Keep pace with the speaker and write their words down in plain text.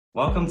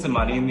Welcome to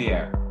Money in the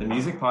Air, the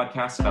music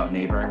podcast about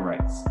neighboring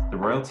rights, the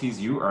royalties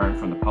you earn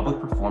from the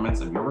public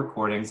performance of your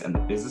recordings and the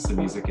business of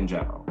music in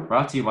general.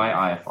 Brought to you by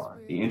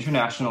IFR, the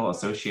International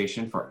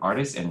Association for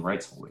Artists and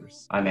Rights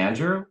Holders. I'm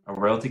Andrew, a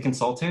royalty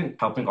consultant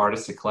helping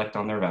artists to collect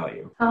on their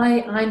value.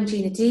 Hi, I'm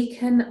Gina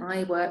Deacon.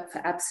 I work for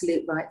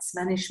Absolute Rights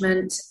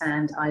Management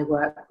and I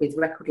work with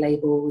record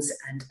labels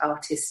and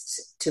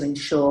artists to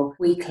ensure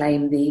we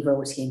claim the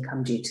royalty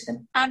income due to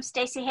them. I'm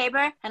Stacey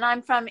Haber and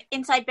I'm from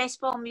Inside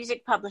Baseball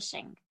Music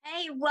Publishing.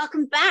 Hey,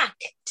 welcome back.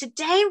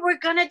 Today we're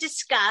going to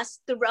discuss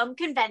the Rome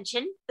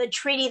Convention, the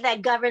treaty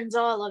that governs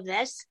all of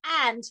this,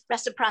 and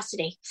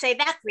reciprocity. Say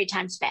that 3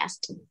 times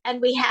fast. And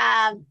we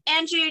have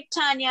Andrew,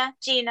 Tanya,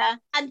 Gina,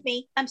 and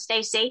me. I'm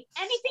Stacey.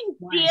 Anything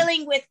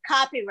dealing with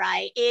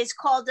copyright is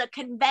called a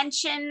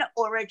convention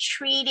or a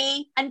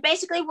treaty. And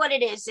basically what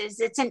it is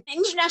it's an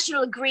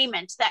international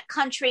agreement that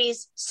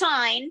countries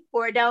sign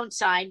or don't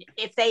sign.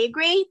 If they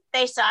agree,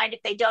 they sign.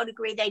 If they don't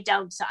agree, they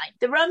don't sign.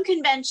 The Rome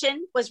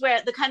Convention was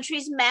where the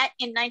countries met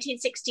in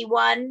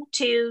 1961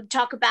 to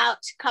talk about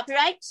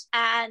copyright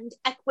and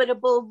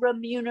equitable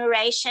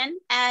remuneration.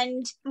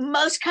 And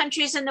most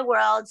countries in the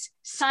world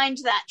signed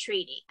that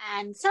treaty.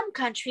 And some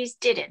countries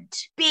didn't.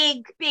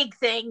 Big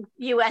thing.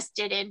 US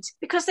didn't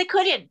because they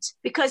couldn't,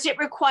 because it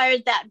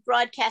required that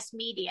broadcast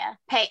media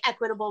pay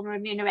equitable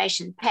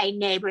remuneration, pay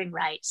neighboring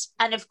rights.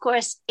 And of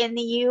course, in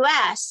the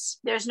US,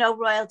 there's no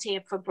royalty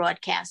for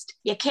broadcast.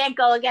 You can't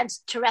go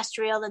against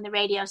terrestrial and the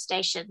radio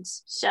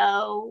stations.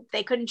 So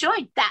they couldn't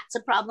join. That's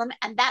a problem.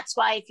 And that's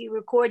why if you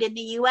record in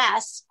the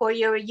US or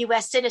you're a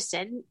US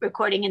citizen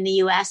recording in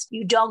the US,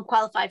 you don't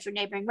qualify for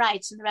neighboring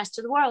rights in the rest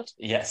of the world.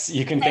 Yes,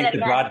 you can thank the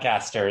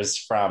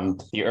broadcasters from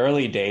the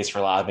early days for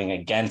lobbying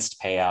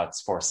against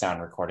payouts for sound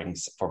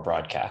recordings for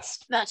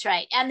broadcast. That's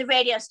right. And the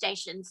radio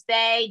stations,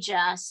 they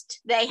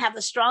have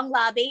a strong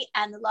lobby,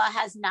 and the law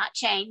has not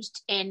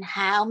changed in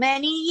how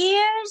many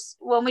years?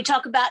 When we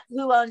talk about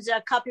who owns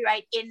a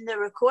copyright in the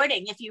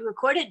recording, if you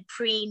recorded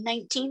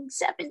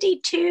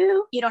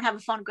pre-1972, you don't have a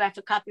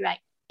phonographic copyright.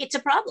 It's a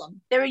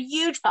problem. There are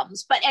huge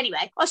problems. But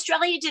anyway,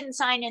 Australia didn't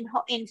sign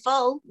in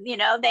full. You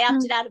know, they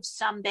opted out of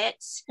some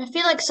bits. I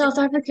feel like South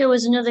Africa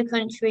was another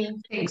country. I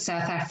think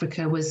South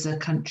Africa was a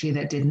country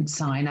that didn't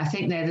sign. I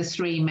think they're the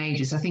 3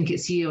 majors. I think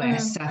it's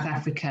US, South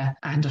Africa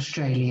and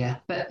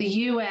Australia. But the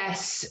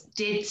US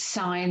did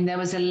sign. There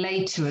was a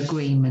later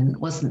agreement,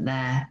 wasn't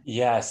there?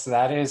 Yes,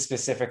 that is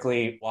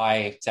specifically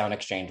why Sound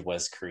Exchange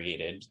was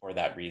created, for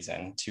that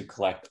reason, to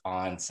collect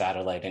on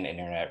satellite and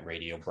internet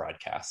radio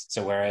broadcasts.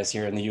 So whereas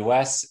here in the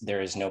US,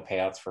 there is no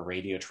payouts for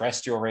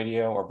terrestrial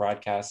radio or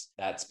broadcast.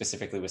 That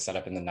specifically was set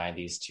up in the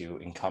 90s to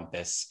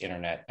encompass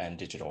internet and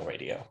digital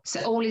radio.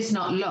 So all is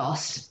not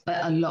lost,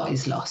 but a lot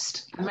is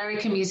lost.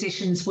 American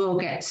musicians will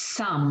get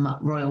some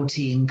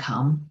royalty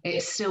income.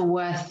 It's still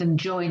worth them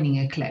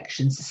joining a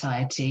collection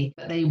society,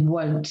 but they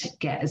won't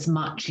get as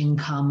much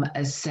income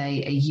as,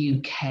 say, a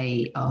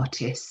UK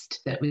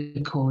artist that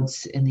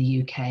records in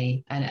the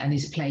UK and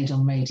is played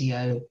on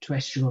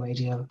terrestrial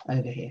radio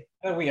over here.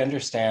 We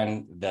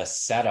understand the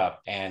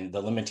setup and the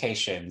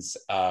limitations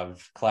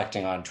of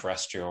collecting on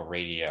terrestrial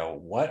radio.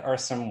 What are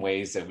some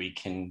ways that we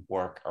can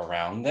work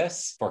around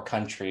this for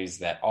countries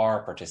that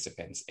are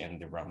participants in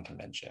the Rome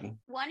Convention?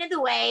 One of the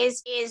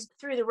ways is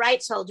through the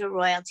rights holder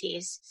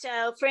royalties.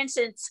 So, for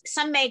instance,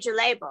 some major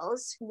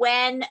labels,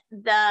 when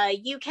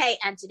the UK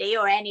entity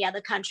or any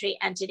other country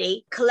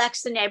entity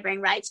collects the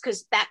neighboring rights,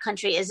 because that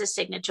country is a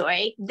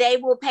signatory, they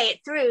will pay it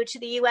through to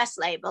the US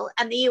label,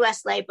 and the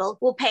US label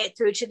will pay it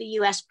through to the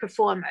US performers.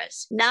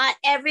 Not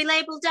every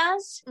label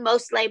does.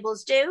 Most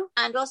labels do.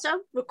 And also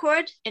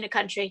record in a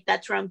country.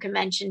 That's Rome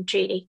Convention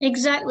Treaty.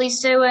 Exactly.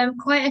 So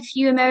quite a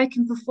few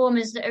American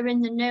performers that are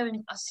in the know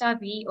and are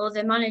savvy, or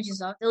their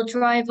managers are, they'll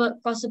drive up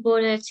across the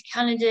border to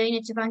Canada,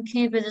 to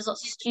Vancouver. There's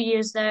lots of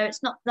studios there.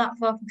 It's not that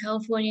far from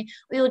California.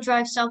 Or you'll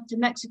drive south to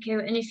Mexico,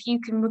 and if you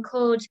can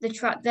record the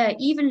track there,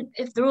 even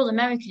if they're all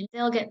American,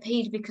 they'll get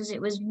paid because it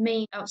was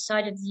made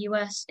outside of the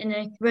US in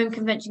a Rome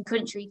Convention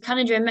country.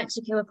 Canada and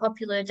Mexico are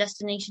popular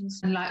destinations.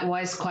 And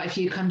likewise, quite a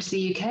few come to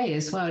the UK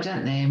as well,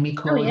 don't they, and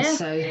record. Oh, yeah.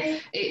 So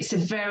it's a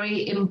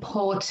very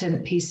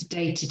important piece of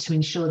data to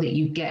ensure that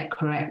you get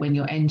correct when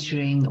you're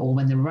entering, or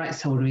when the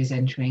rights holder is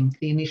entering,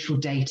 the initial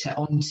data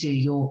onto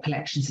your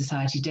collection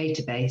society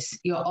database.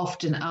 You're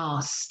often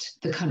asked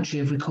the country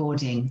of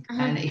recording,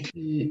 and if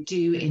you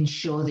do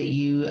ensure that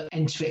you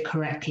enter it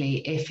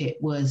correctly, if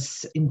it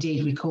was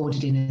indeed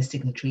recorded in a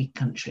signatory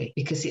country,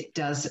 because it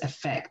does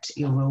affect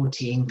your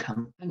royalty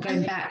income. And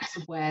going back to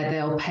where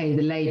they'll pay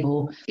the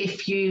label,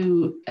 if you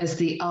as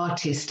the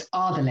artist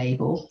are the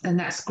label, then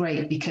that's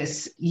great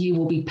because you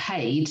will be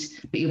paid,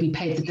 but you'll be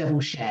paid the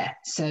double share.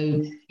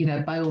 So,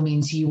 by all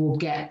means, you will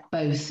get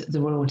both the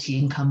royalty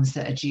incomes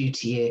that are due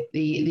to you.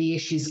 The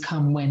issues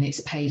come when it's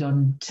paid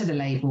on to the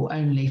label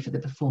only for the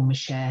performer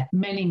share.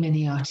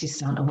 Many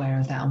artists aren't aware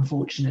of that,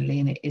 unfortunately,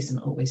 and it isn't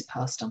always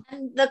passed on.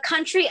 And the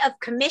country of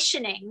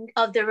commissioning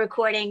of the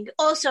recording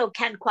also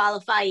can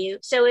qualify you.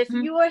 So if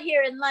you're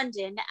here in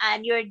London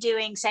and you're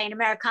doing, say, an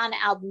Americana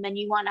album and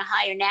you want to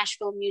hire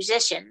Nashville international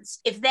musicians.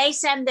 If they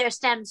send their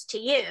stems to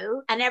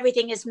you and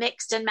everything is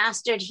mixed and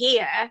mastered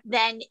here,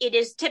 then it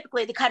is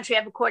typically the country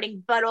of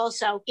recording, but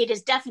also it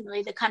is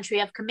definitely the country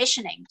of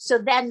commissioning. So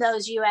then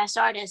those US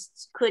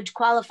artists could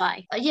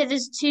qualify. Yeah,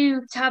 there's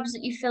two tabs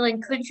that you fill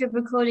in: country of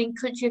recording,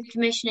 country of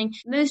commissioning.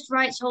 Most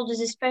rights holders,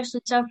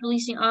 especially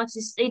self-releasing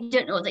artists, they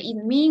don't know what that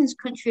even means,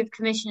 country of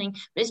commissioning,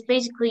 but it's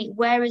basically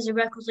where is a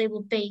record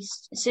label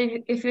based. So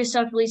if you're a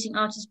self-releasing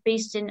artist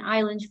based in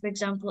Ireland, for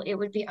example, it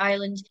would be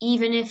Ireland.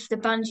 Even if the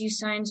band you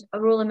signed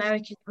are all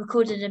American,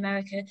 recorded in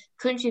America,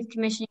 country of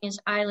commissioning is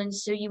Ireland,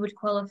 so you would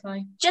qualify.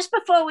 Just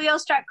before we all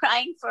start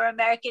crying for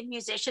American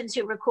musicians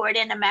who record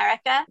in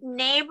America,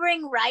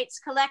 Neighbouring rights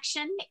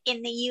collection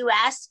in the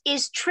US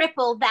is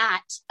triple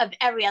that of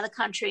every other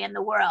country in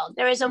the world.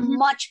 There is a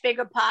much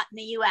bigger pot in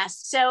the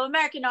US. So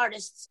American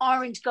artists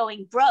aren't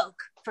going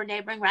broke for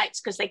Neighbouring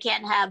rights because they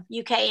can't have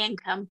UK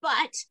income,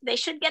 but they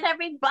should get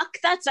every buck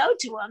that's owed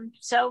to them.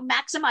 So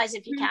maximize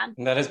if you can.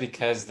 And that is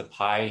because the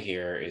pie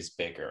here is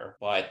bigger,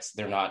 but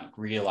they're not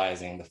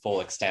realizing the full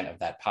extent of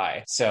that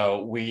pie.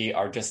 So we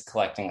are just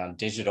collecting on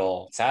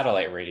digital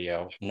satellite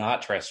radio,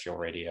 not terrestrial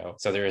radio.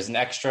 So there is an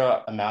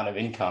extra amount of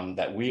income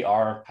that we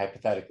are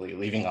hypothetically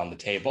leaving on the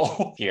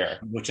table here,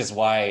 which is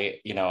why,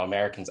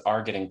 Americans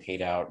are getting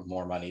paid out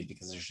more money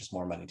because there's just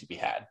more money to be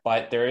had.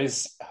 But there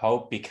is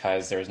hope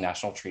because there's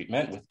national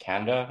treatment with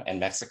Canada and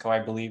Mexico, I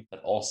believe,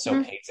 that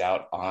also pays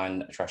out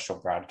on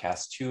terrestrial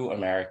broadcast to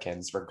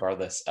Americans,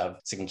 regardless of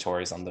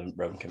signatories on the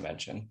Rome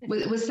Convention.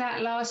 Was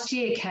that last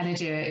year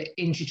Canada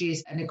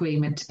introduced an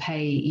agreement to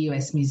pay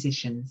US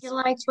musicians?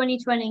 July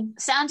 2020.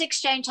 Sound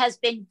Exchange has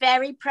been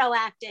very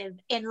proactive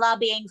in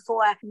lobbying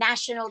for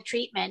national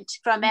treatment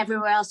from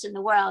everywhere else in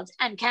the world.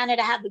 And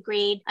Canada have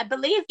agreed. I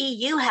believe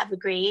EU have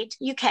agreed.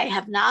 UK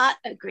have not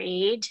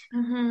agreed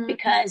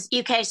because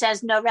UK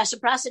says no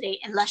reciprocity.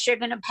 Unless you're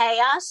going to pay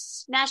us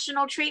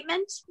national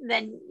treatment,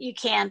 then you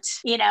can't,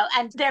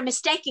 and they're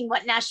mistaking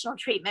what national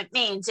treatment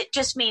means. It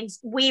just means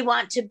we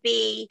want to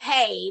be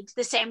paid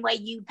the same way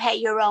you pay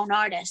your own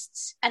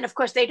artists. And of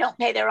course, they don't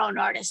pay their own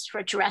artists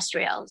for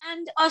terrestrials.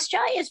 And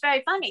Australia is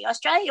very funny.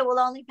 Australia will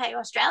only pay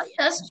Australians.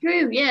 That's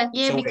true, yeah.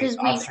 Yeah, so because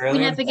we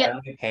never get...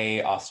 only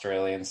pay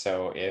Australians.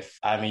 So if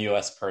I'm a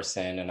US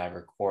person and I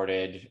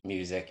recorded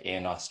music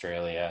in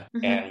Australia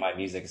and my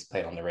music is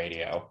played on the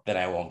radio, then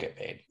I won't get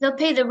paid. They'll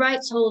pay the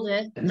rights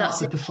holder. Not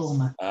the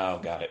performer. Oh,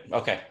 got it.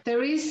 Okay.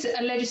 There is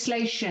a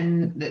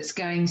legislation that's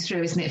going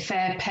through, isn't it?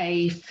 Fair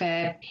Pay,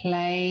 Fair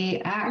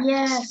Play Act.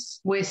 Yes.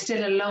 We're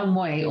still a long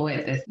way, or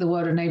the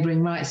world of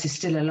neighbouring rights is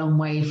still a long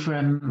way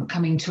from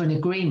coming to an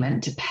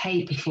agreement to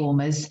pay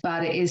performers,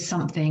 but it is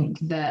something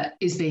that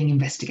is being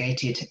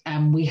investigated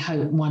and we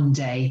hope one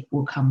day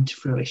will come to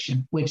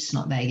fruition. We're just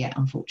not there yet,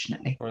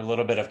 unfortunately. For a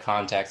little bit of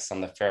context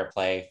on the Fair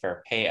Play,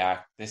 Fair Pay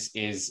Act, this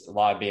is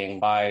lobbying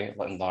by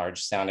and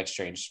large Sound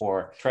Exchange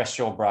for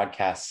terrestrial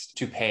broadcasts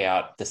to pay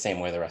out the same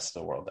way the rest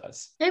of the world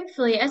does.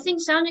 Hopefully. I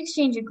think Sound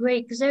Exchange are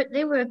great because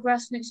they were a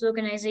grassroots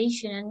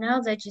organisation and now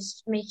they're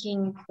just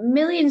making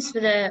millions for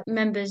their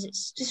members.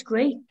 It's just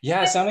great.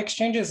 Yeah, Sound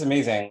Exchange is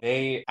amazing.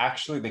 They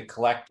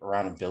collect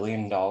around $1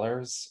 billion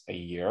a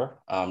year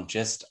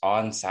just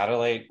on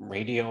satellite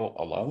radio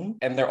alone.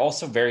 And they're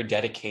also very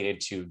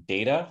dedicated to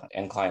data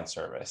and client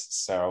service.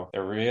 So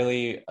they're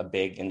really a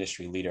big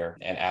industry leader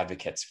and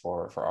advocates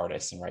for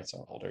artists and rights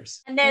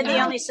holders. And they're the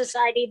only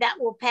society that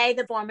will pay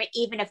the former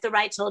even if the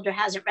rights holder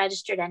hasn't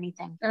registered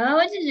anything. Oh,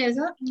 I didn't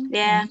know that.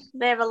 Yeah,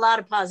 they have a lot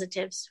of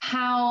positives.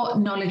 How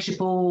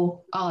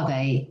knowledgeable are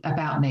they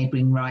about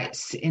neighbouring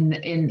rights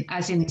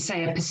as in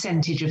say a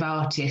percentage of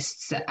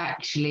artists that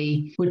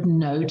actually would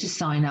know to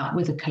sign up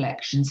with a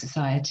collection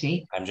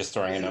society? I'm just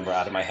throwing a number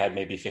out of my head,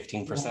 maybe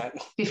 15%.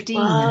 15.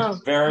 Wow.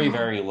 Very,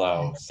 very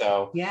low.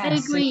 So yes,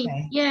 I agree.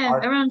 okay. Yeah,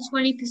 around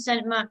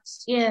 20%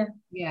 max. Yeah.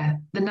 Yeah,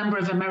 the number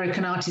of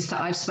American artists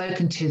that I've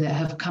spoken to that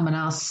have come and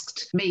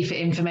asked me for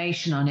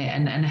information on it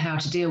and how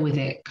to deal with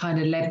it kind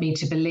of led me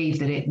to believe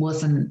that it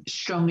wasn't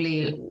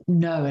strongly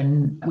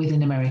known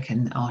within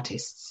American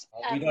artists.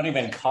 We don't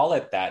even call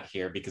it that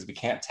here because we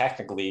can't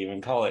technically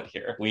even call it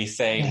here. We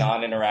say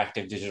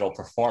non-interactive digital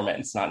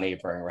performance, not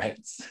neighbouring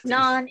rights.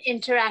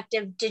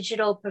 Non-interactive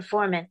digital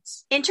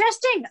performance.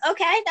 Interesting.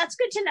 Okay, that's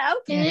good to know.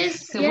 Yeah. It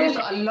is. So we've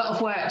got a lot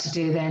of work to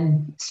do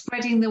then,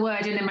 spreading the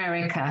word in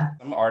America.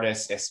 Some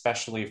artists,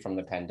 especially from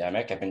the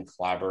pandemic, have been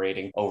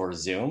collaborating over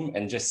Zoom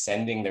and just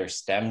sending their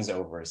stems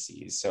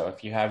overseas. So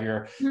if you have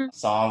your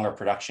song or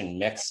production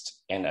mixed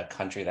in a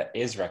country that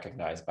is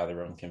recognized by the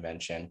Rome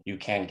Convention, you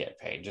can get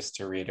paid, just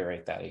to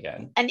reiterate that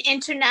again. And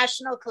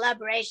international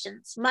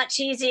collaborations, much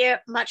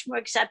easier, much more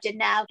accepted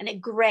now, and a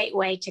great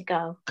way to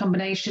go.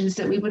 Combinations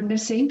that we wouldn't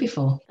have seen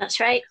before. That's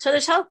right. So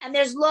there's hope, and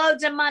there's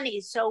loads of money,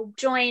 so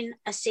join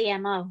a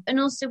CMO. And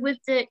also with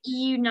the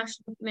EU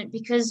national government,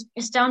 because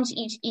it's down to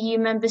each EU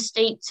member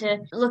state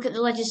to look at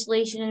the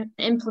legislation and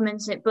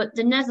implement it, but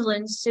the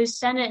Netherlands, so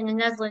Senate in the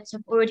Netherlands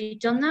have already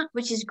done that,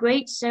 which is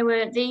great. So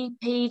they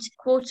only paid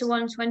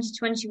Q1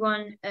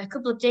 2021 a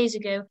couple of days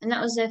ago, and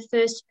that was their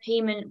first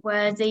payment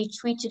where they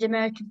treated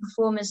American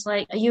performers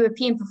like a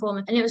European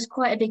performer, and it was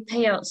quite a big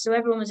payout, so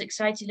everyone was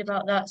excited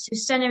about that. So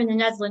Senna in the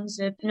Netherlands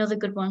are another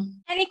good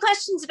one. Any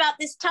questions about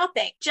this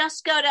topic?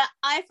 Just go to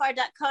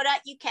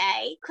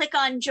ifar.co.uk, click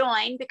on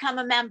join, become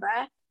a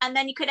member, and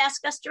then you could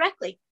ask us directly.